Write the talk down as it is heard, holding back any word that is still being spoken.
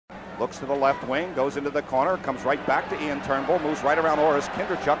Looks to the left wing, goes into the corner, comes right back to Ian Turnbull, moves right around Oris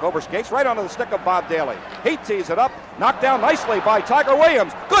Kinderchuk, overskates right onto the stick of Bob Daly. He tees it up, knocked down nicely by Tiger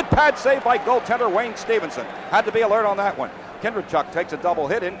Williams. Good pad save by goaltender Wayne Stevenson. Had to be alert on that one. Kinderchuk takes a double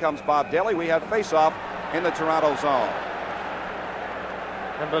hit. In comes Bob Daly. We have face-off in the Toronto zone.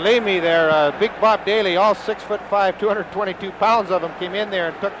 And believe me, there, big Bob Daly, all 6'5", 222 pounds of him, came in there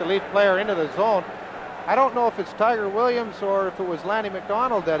and took the Leaf player into the zone. I don't know if it's Tiger Williams or if it was Lanny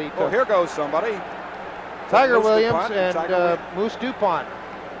McDonald that he took. Oh, here goes somebody. Tiger Williams and Moose Dupont,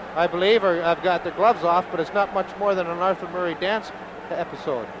 I believe, have got their gloves off, but it's not much more than an Arthur Murray dance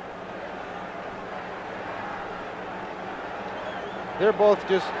episode. They're both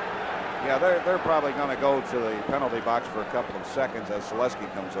just... Yeah, they're probably going to go to the penalty box for a couple of seconds as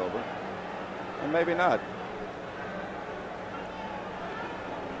Saleski comes over. And maybe not.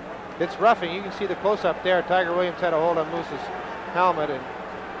 It's roughing. You can see the close-up there. Tiger Williams had a hold on Moose's helmet, and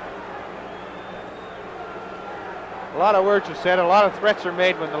a lot of words are said. A lot of threats are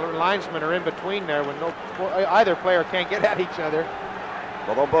made when the linesmen are in between there, when either player can't get at each other.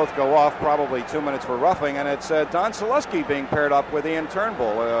 Well, they'll both go off, probably 2 minutes for roughing, and it's Don Saleski being paired up with Ian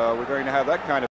Turnbull. We're going to have that kind of